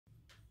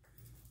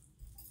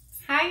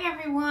Hi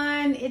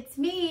everyone, it's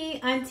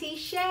me, Auntie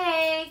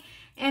Shea,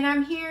 and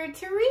I'm here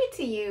to read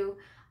to you.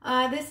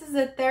 This is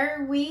the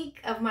third week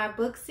of my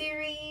book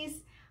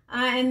series,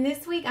 and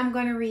this week I'm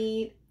going to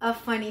read a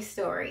funny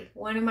story,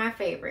 one of my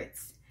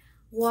favorites,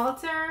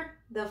 Walter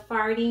the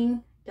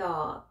Farting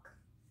Dog.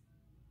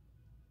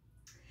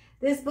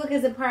 This book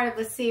is a part of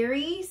a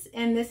series,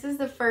 and this is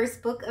the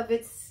first book of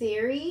its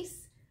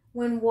series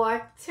when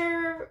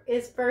Walter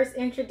is first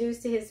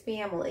introduced to his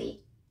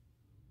family.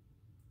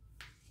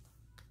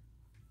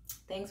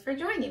 Thanks for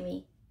joining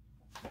me.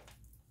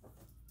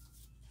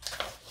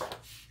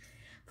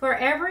 For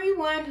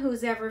everyone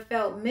who's ever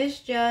felt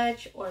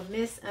misjudged or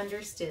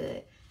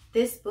misunderstood,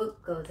 this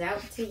book goes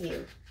out to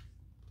you.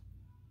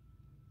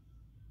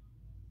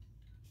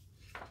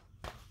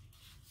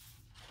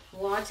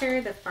 Walter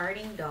the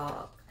Farting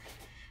Dog.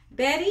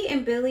 Betty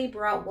and Billy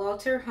brought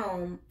Walter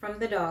home from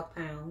the dog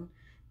pound.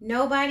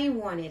 Nobody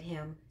wanted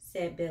him,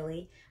 said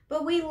Billy.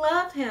 But we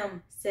love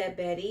him, said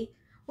Betty.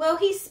 Well,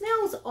 he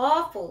smells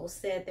awful,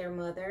 said their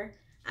mother.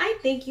 I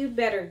think you'd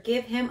better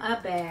give him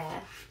a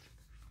bath.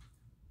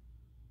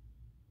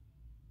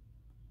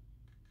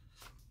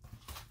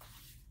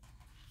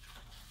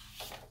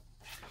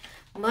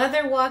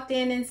 Mother walked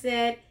in and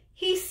said,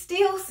 he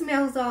still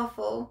smells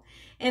awful.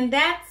 And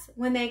that's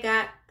when they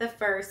got the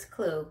first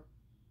clue.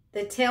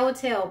 The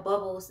telltale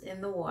bubbles in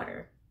the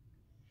water.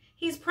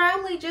 He's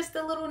probably just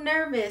a little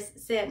nervous,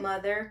 said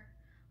Mother.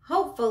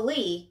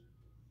 Hopefully.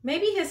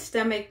 Maybe his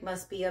stomach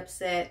must be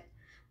upset,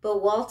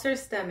 but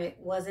Walter's stomach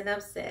wasn't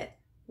upset.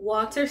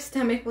 Walter's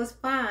stomach was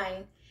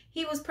fine.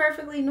 He was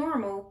perfectly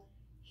normal.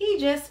 He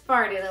just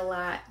farted a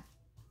lot.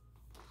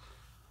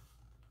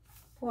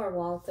 Poor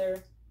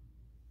Walter.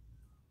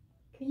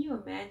 Can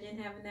you imagine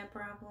having that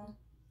problem?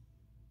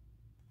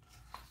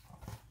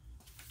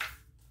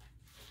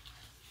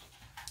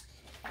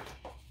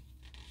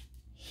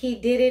 He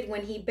did it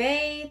when he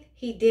bathed.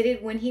 He did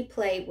it when he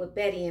played with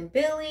Betty and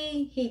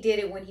Billy. He did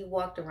it when he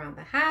walked around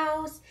the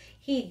house.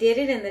 He did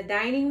it in the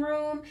dining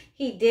room.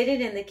 He did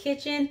it in the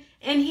kitchen.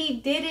 And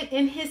he did it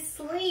in his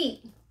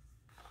sleep.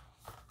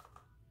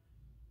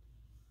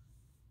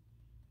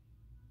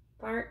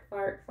 Fart,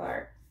 fart,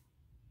 fart.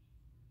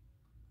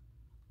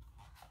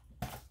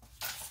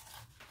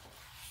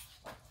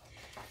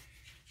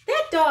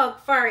 That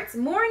dog farts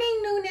morning,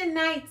 noon, and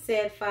night,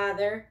 said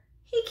Father.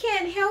 He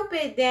can't help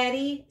it,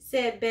 Daddy,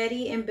 said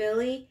Betty and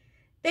Billy.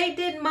 They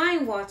didn't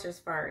mind Walter's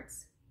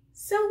farts.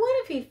 So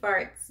what if he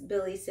farts,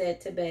 Billy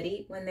said to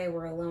Betty when they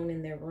were alone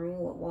in their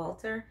room with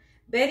Walter.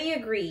 Betty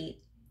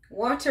agreed.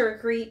 Walter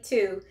agreed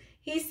too.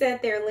 He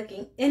sat there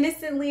looking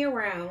innocently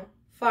around,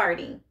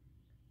 farting.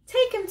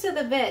 Take him to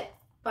the vet,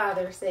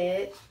 Father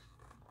said.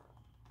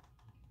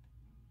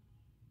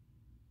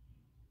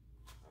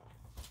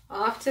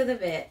 Off to the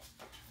vet.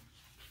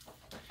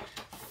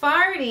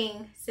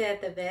 Farting, said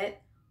the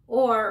vet,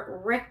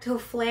 or rectal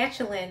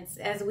flatulence,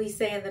 as we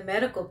say in the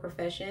medical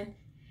profession,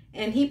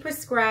 and he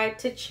prescribed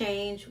to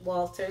change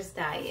Walter's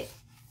diet.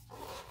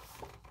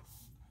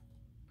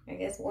 I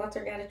guess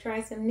Walter got to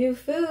try some new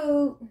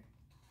food.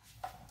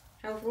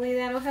 Hopefully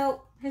that'll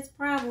help his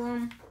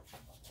problem.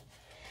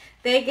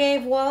 They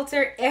gave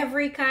Walter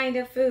every kind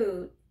of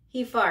food.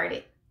 He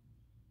farted.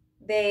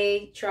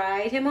 They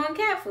tried him on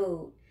cat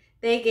food.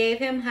 They gave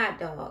him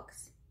hot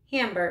dogs,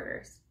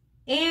 hamburgers,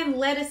 and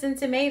lettuce and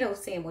tomato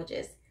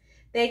sandwiches.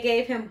 They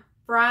gave him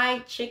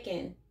fried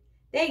chicken.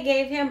 They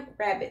gave him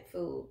rabbit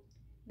food.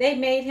 They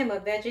made him a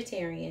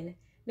vegetarian.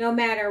 No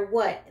matter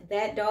what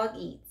that dog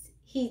eats,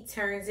 he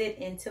turns it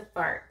into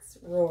farts,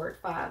 roared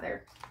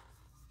Father.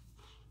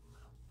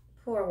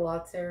 Poor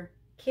Walter.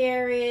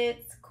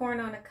 Carrots, corn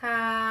on the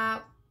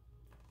cob,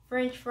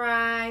 French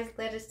fries,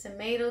 lettuce,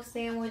 tomato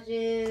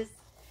sandwiches,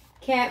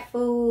 cat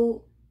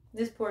food.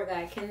 This poor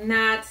guy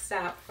cannot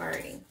stop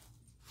farting.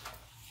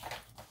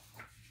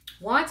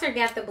 Walter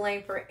got the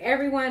blame for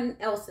everyone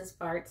else's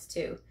farts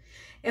too.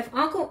 If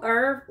Uncle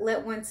Irv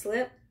let one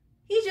slip,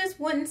 he just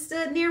wouldn't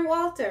stood near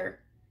Walter.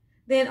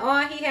 Then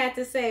all he had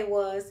to say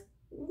was,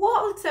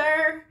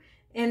 Walter!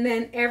 And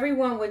then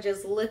everyone would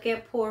just look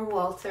at poor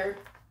Walter.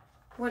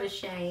 What a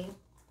shame.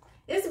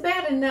 It's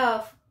bad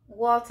enough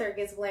Walter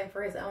gets blamed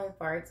for his own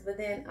farts, but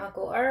then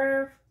Uncle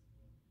Irv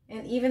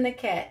and even the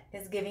cat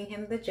is giving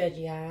him the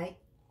judgy eye.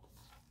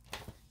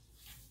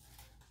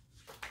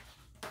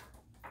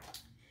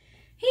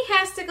 He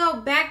has to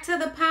go back to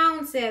the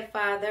pound, said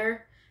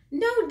Father.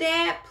 No,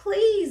 Dad,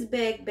 please,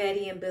 begged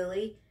Betty and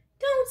Billy.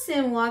 Don't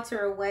send Walter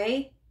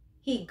away.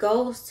 He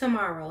goes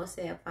tomorrow,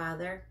 said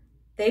Father.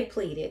 They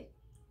pleaded.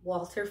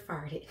 Walter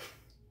farted.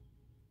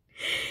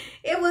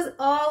 It was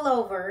all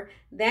over.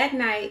 That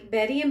night,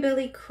 Betty and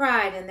Billy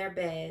cried in their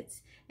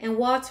beds, and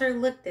Walter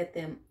looked at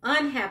them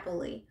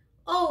unhappily.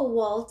 Oh,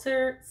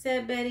 Walter,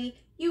 said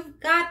Betty, you've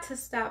got to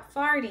stop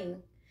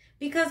farting.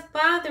 Because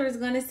Father is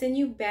going to send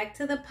you back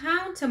to the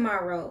pound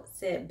tomorrow,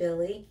 said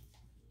Billy.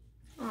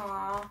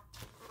 Aw.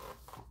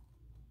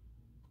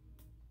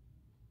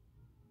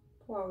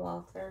 Poor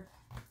Walter.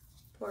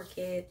 Poor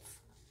kids.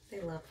 They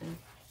love him.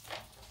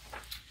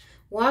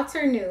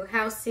 Walter knew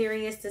how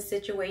serious the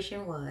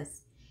situation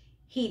was.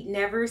 he'd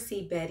never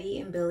see Betty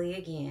and Billy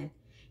again.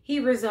 He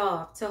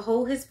resolved to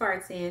hold his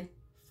farts in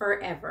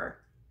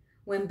forever.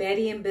 When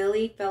Betty and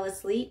Billy fell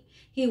asleep,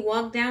 he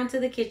walked down to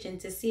the kitchen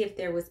to see if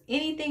there was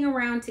anything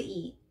around to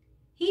eat.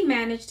 He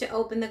managed to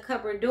open the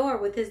cupboard door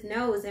with his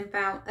nose and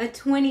found a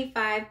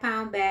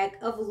 25-pound bag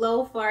of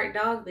low-fart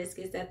dog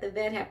biscuits that the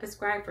vet had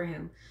prescribed for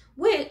him,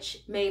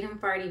 which made him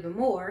fart even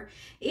more.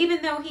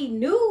 Even though he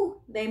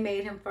knew they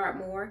made him fart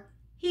more,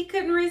 he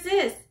couldn't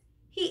resist.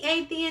 He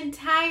ate the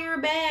entire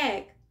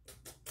bag.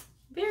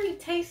 Very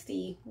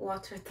tasty,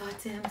 Walter thought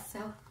to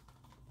himself.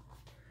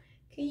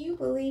 Can you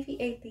believe he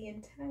ate the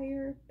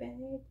entire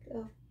bag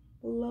of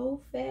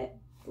low-fat,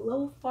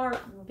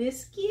 low-fart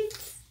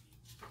biscuits?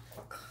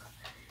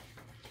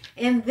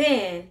 And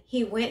then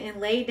he went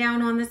and lay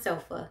down on the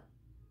sofa.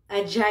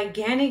 A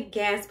gigantic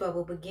gas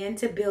bubble began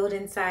to build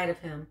inside of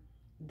him.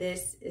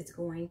 This is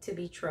going to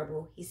be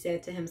trouble, he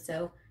said to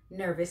himself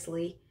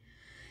nervously.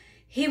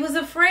 He was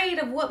afraid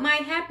of what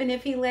might happen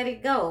if he let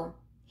it go.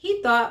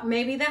 He thought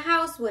maybe the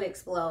house would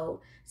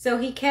explode, so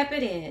he kept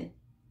it in.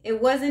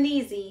 It wasn't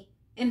easy.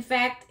 In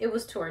fact, it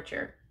was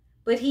torture.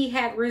 But he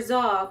had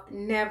resolved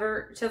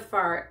never to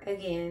fart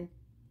again.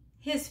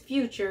 His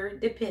future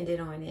depended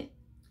on it.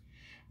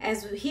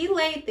 As he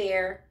lay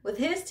there with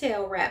his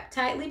tail wrapped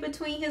tightly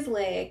between his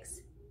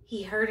legs,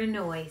 he heard a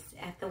noise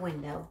at the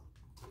window.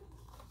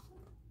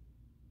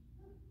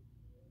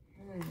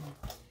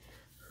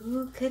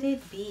 Who could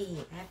it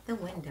be at the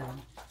window?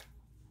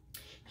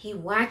 He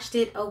watched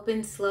it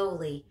open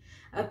slowly.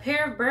 A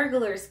pair of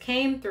burglars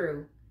came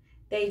through.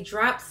 They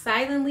dropped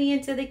silently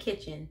into the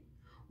kitchen.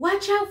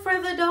 "Watch out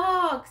for the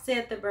dog,"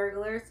 said the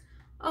burglars.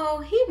 "Oh,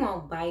 he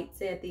won't bite,"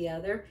 said the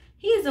other.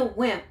 "He is a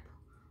wimp."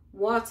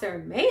 Walter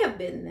may have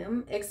bitten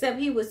them, except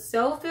he was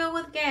so filled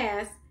with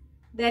gas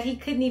that he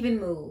couldn't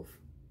even move.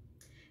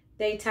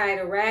 They tied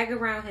a rag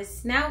around his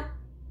snout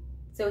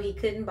so he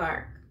couldn't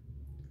bark.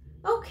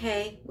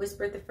 "Okay,"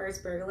 whispered the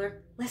first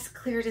burglar. "Let's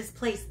clear this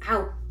place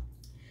out."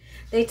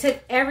 They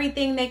took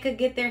everything they could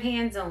get their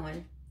hands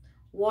on.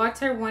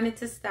 Walter wanted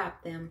to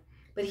stop them,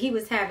 but he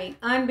was having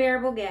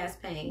unbearable gas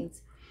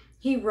pains.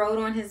 He rode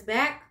on his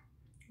back,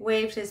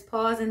 waved his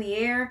paws in the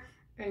air,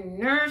 and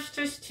gnashed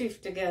his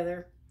teeth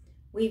together.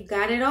 "We've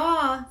got it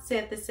all,"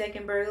 said the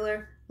second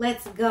burglar.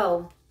 "Let's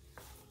go."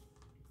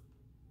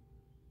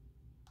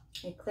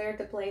 He cleared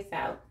the place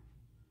out.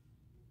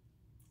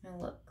 And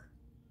look,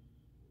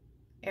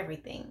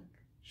 everything.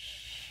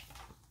 Shh.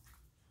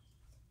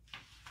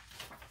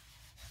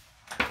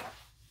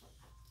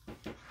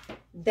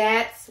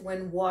 That's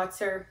when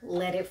Walter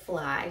let it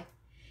fly.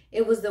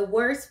 It was the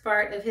worst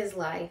part of his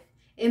life.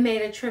 It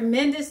made a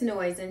tremendous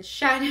noise and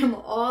shot him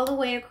all the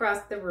way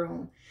across the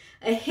room.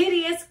 A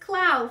hideous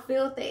cloud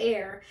filled the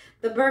air.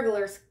 The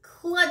burglars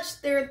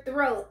clutched their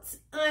throats,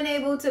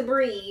 unable to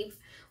breathe.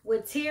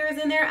 With tears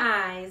in their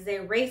eyes, they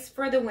raced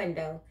for the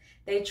window.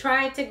 They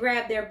tried to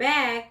grab their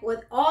bag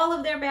with all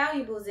of their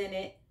valuables in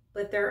it,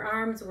 but their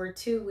arms were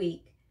too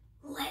weak.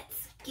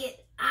 "Let's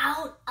get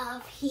out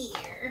of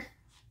here."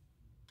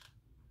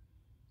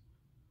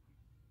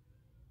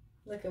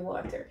 Look at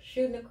Walter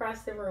shooting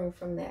across the room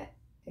from that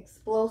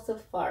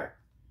explosive fart.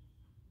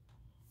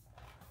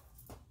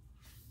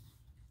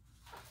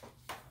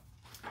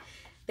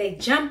 They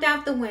jumped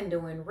out the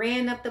window and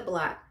ran up the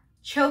block,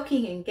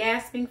 choking and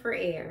gasping for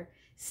air.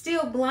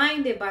 Still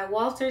blinded by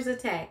Walter's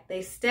attack,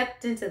 they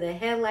stepped into the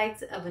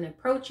headlights of an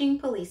approaching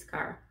police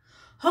car.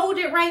 "Hold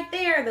it right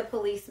there," the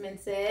policeman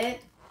said.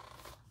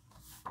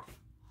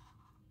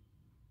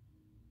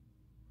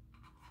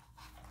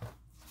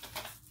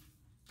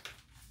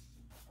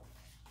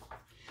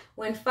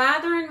 When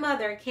Father and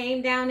Mother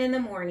came down in the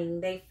morning,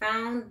 they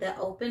found the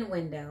open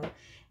window,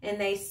 and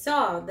they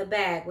saw the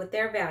bag with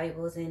their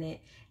valuables in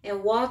it,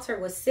 and Walter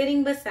was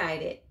sitting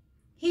beside it.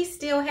 He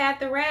still had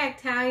the rag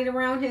tied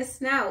around his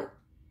snout.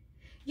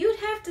 You'd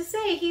have to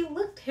say he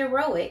looked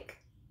heroic.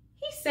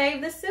 "He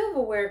saved the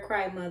silverware,"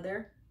 cried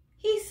Mother.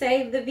 "He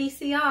saved the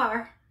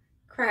VCR,"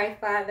 cried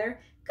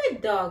Father.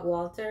 "Good dog,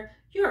 Walter.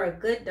 You're a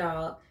good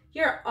dog.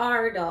 You're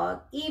our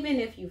dog, even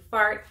if you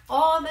fart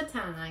all the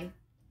time."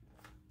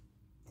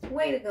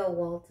 Way to go,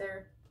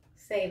 Walter,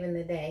 saving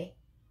the day.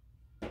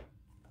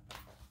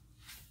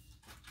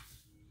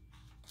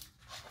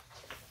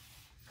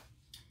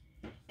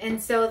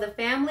 And so the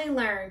family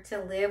learned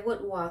to live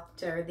with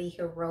Walter, the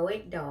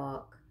heroic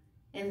dog.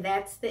 And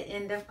that's the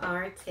end of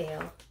our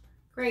tale.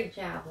 Great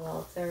job,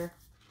 Walter.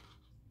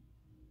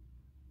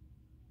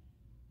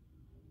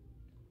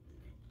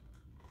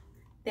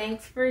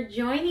 Thanks for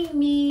joining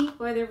me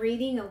for the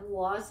reading of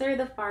Walter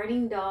the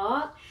Farting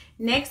Dog.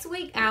 Next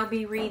week, I'll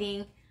be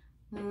reading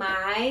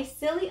My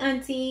Silly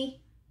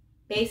Auntie,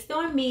 based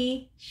on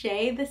me,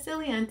 Shea the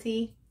Silly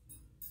Auntie.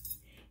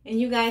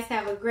 And you guys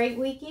have a great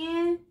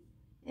weekend,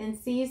 and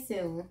see you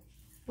soon.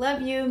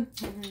 Love you.